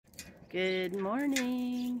Good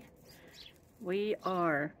morning. We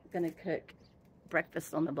are going to cook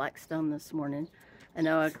breakfast on the Blackstone this morning. I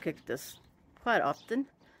know I cook this quite often.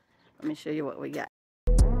 Let me show you what we got.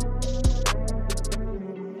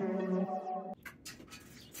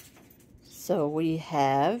 So we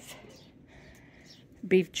have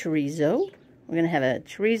beef chorizo. We're going to have a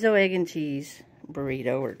chorizo, egg, and cheese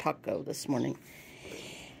burrito or taco this morning.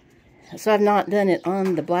 So I've not done it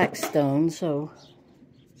on the Blackstone, so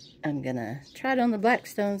I'm going to try it on the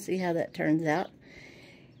Blackstone, see how that turns out.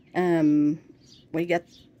 We got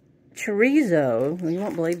chorizo. You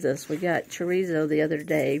won't believe this. We got chorizo the other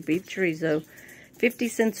day, beef chorizo, 50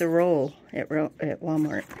 cents a roll at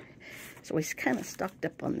Walmart. So we kind of stocked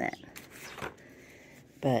up on that.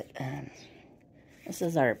 But this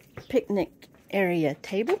is our picnic area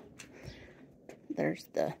table. There's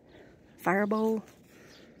the fire bowl,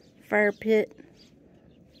 fire pit.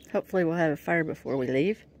 Hopefully we'll have a fire before we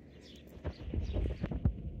leave.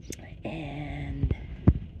 And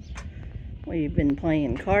we've been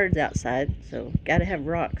playing cards outside, so gotta have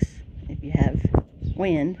rocks if you have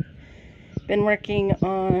wind. Been working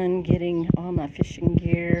on getting all my fishing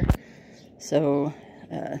gear. So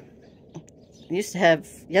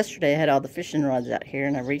yesterday I had all the fishing rods out here,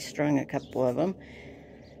 and I restrung a couple of them.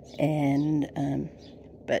 And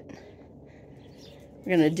but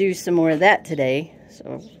we're gonna do some more of that today.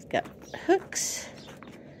 So we've got hooks.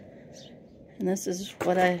 And this is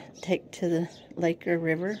what I take to the lake or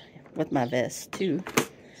river with my vest too.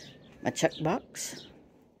 My chuck box.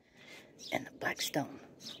 And the Blackstone.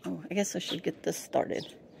 Oh, I guess I should get this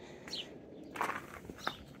started.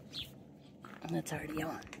 And it's already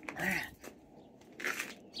on. Alright.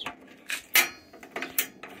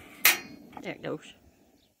 There it goes.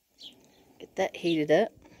 Get that heated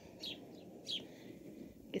up.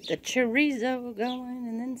 Get the chorizo going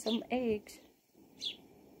and then some eggs.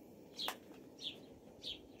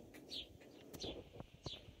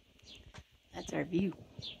 That's our view.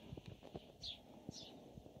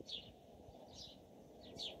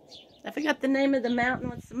 I forgot the name of the mountain.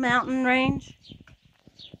 What's the mountain range?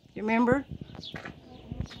 You remember?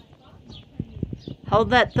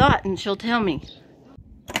 Hold that thought and she'll tell me.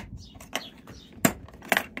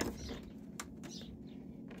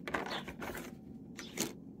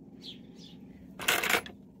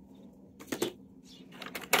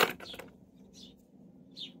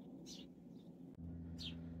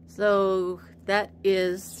 So that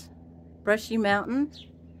is Brushy Mountain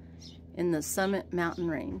in the Summit Mountain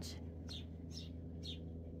Range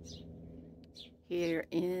here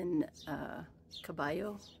in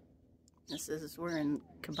Caballo. We're in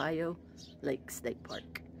Caballo Lake State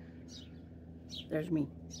Park. There's me.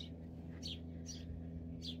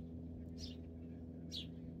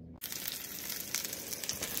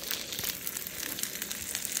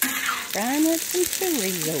 Frying up some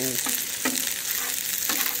chorizo.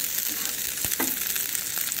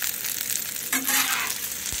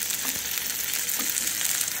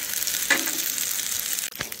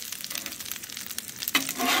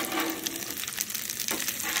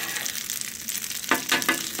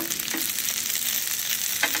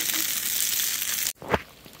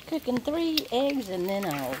 Cooking 3 eggs, and then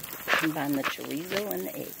I'll combine the chorizo and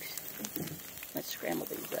the eggs. Let's scramble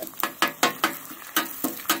these up.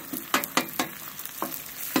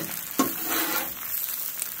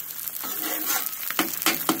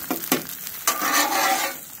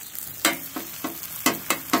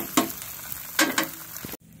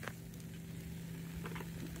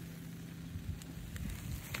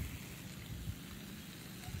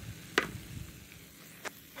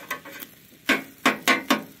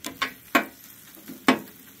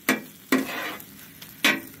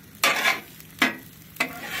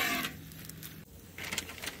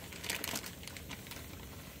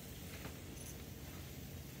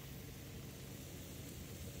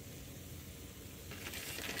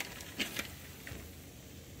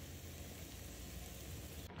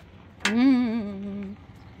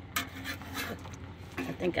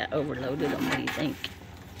 I think I overloaded them. What do you think?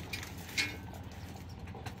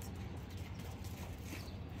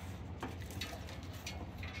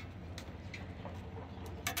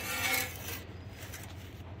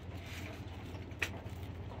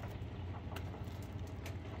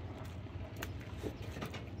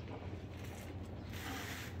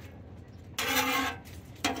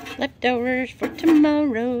 Leftovers for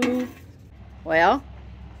tomorrow. Well?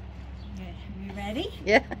 You ready?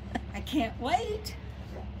 Yeah. I can't wait.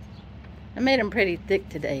 I made them pretty thick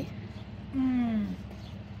today. You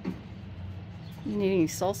need any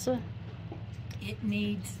salsa? It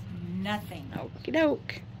needs nothing. Okie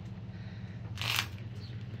doke.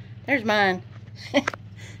 There's mine.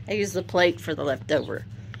 I use the plate for the leftover.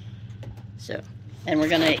 So, and we're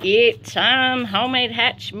gonna eat some homemade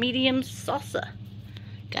Hatch medium salsa.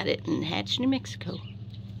 Got it in Hatch, New Mexico.